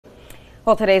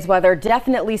Well, today's weather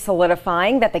definitely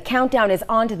solidifying that the countdown is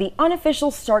on to the unofficial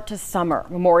start to summer.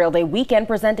 Memorial Day weekend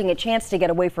presenting a chance to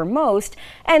get away for most,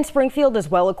 and Springfield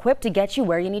is well equipped to get you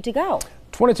where you need to go.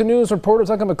 22 News reporter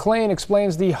Duncan McLean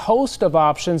explains the host of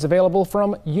options available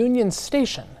from Union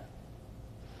Station.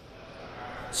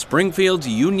 Springfield's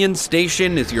Union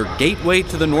Station is your gateway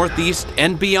to the Northeast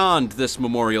and beyond this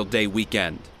Memorial Day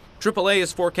weekend. AAA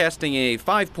is forecasting a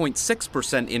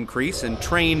 5.6% increase in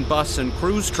train, bus, and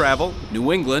cruise travel.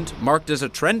 New England marked as a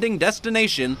trending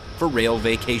destination for rail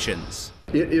vacations.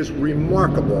 It is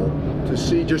remarkable to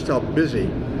see just how busy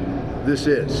this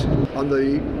is. On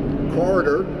the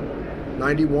corridor,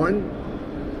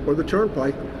 91, or the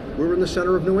Turnpike, we're in the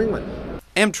center of New England.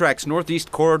 Amtrak's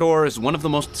Northeast Corridor is one of the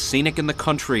most scenic in the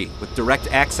country, with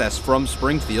direct access from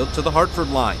Springfield to the Hartford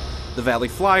Line, the Valley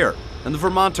Flyer, and the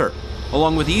Vermonter,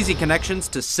 along with easy connections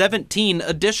to 17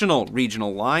 additional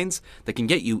regional lines that can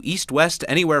get you east-west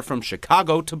anywhere from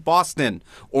Chicago to Boston,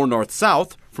 or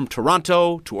north-south from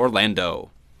Toronto to Orlando.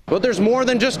 But there's more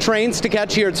than just trains to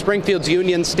catch here at Springfield's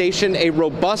Union Station. A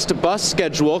robust bus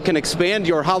schedule can expand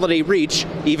your holiday reach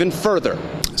even further.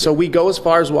 So we go as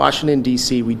far as Washington,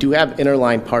 D.C. We do have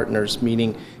interline partners,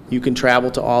 meaning you can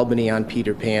travel to Albany on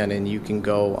Peter Pan and you can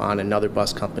go on another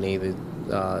bus company that,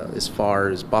 as far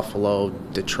as Buffalo,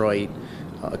 Detroit,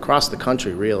 across the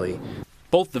country, really.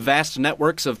 Both the vast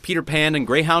networks of Peter Pan and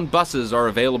Greyhound buses are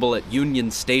available at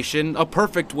Union Station, a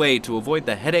perfect way to avoid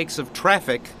the headaches of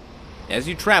traffic as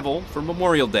you travel for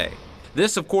Memorial Day.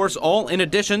 This, of course, all in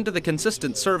addition to the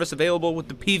consistent service available with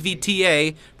the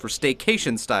PVTA for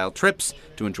staycation-style trips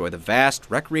to enjoy the vast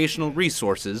recreational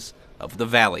resources of the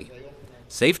Valley.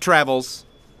 Safe travels.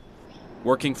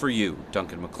 Working for you,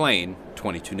 Duncan McLean,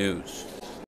 22 News.